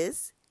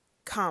ages,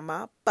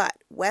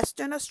 but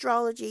Western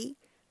astrology,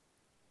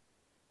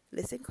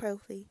 listen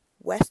closely,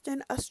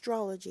 Western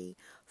astrology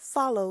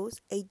follows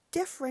a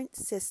different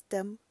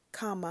system,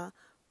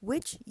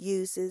 which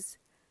uses,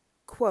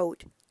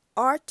 quote,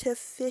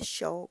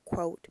 artificial,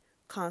 quote,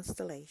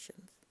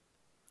 constellations.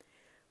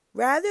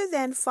 Rather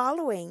than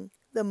following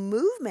the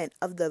movement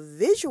of the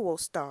visual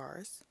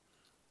stars,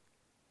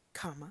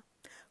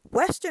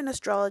 Western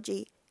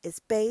astrology is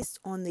based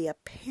on the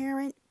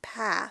apparent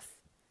path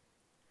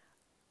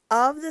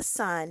of the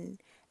sun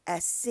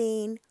as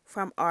seen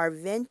from our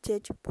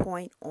vantage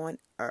point on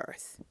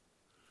Earth.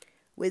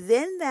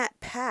 Within that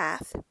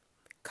path,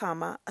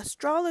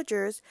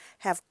 astrologers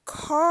have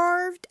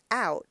carved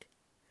out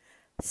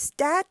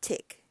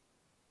static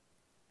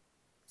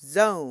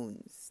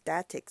zones.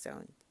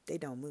 They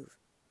don't move.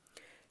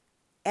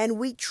 And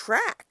we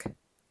track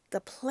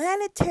the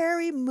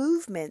planetary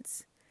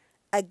movements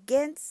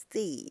against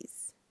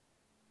these.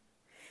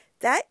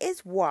 That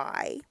is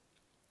why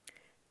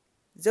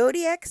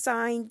zodiac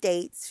sign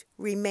dates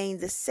remain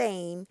the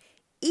same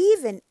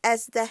even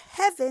as the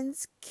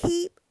heavens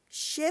keep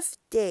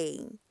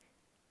shifting.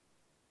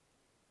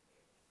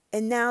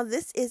 And now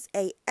this is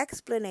a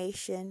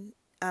explanation,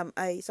 a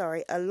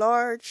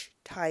large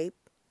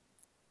type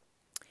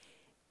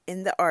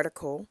in the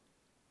article.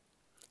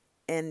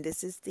 And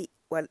this is the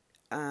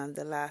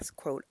last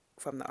quote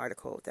from the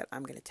article that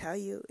I'm going to tell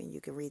you, and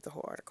you can read the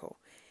whole article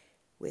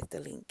with the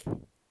link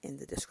in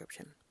the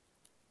description.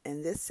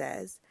 And this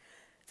says,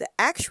 the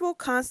actual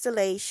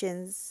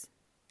constellations,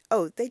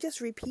 they're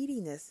just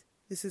repeating this.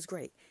 This is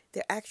great.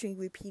 They're actually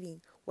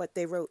repeating what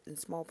they wrote in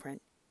small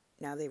print.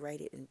 Now they write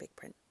it in big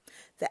print.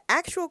 The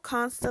actual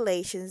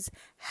constellations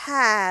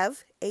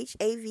have,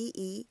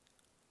 HAVE,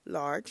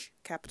 large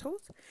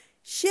capitals,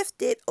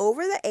 shifted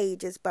over the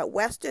ages, but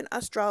Western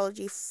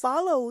astrology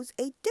follows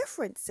a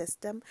different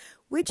system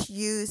which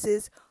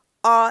uses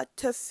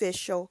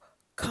artificial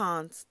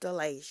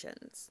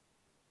constellations.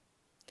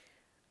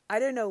 I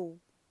don't know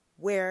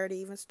where to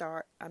even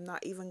start. I'm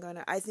not even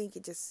gonna, I think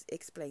it just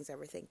explains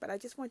everything, but I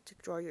just want to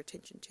draw your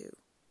attention to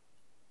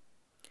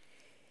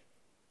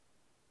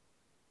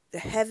the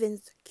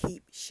heavens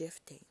keep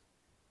shifting.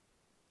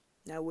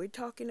 Now we're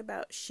talking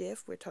about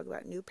shift, we're talking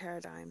about new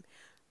paradigm.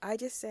 I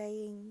just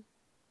saying,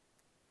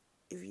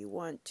 if you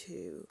want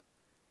to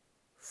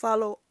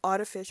follow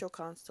artificial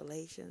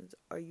constellations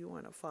or you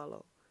want to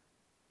follow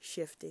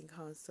shifting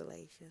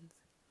constellations.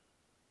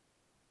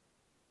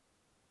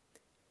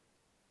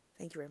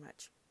 Thank you very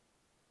much.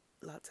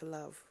 Lots of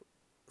love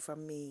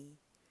from me.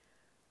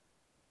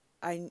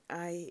 I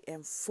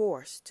am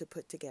forced to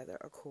put together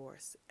a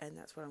course, and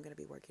that's what I'm going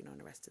to be working on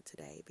the rest of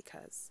today,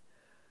 because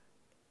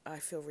I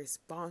feel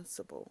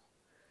responsible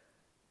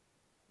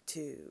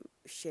to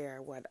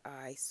share what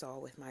I saw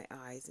with my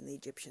eyes in the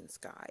Egyptian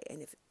sky.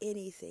 And if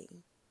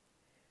anything,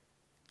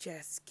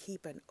 just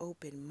keep an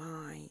open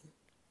mind.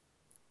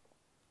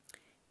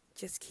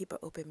 Just keep an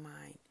open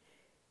mind,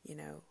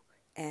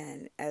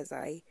 And as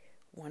I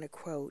want to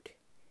quote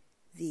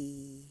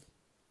the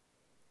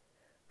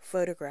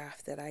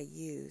photograph that I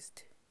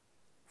used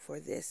for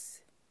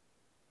this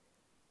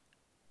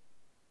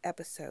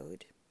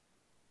episode,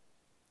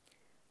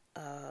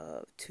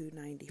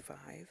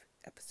 295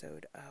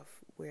 episode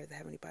of Where the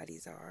Heavenly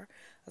Bodies Are,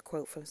 a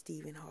quote from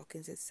Stephen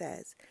Hawkins. It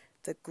says,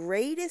 "The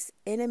greatest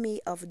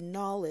enemy of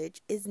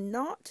knowledge is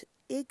not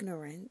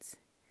ignorance,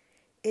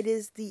 it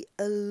is the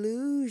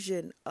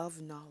illusion of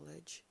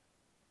knowledge."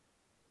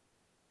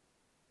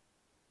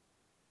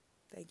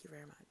 Thank you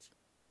very much.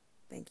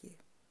 Thank you.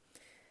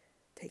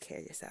 Take care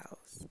of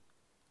yourselves.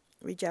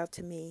 Reach out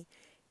to me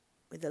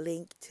with a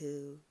link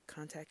to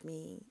contact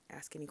me,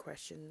 ask any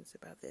questions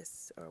about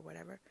this or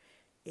whatever,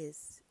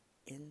 is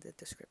in the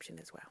description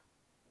as well.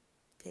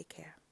 Take care.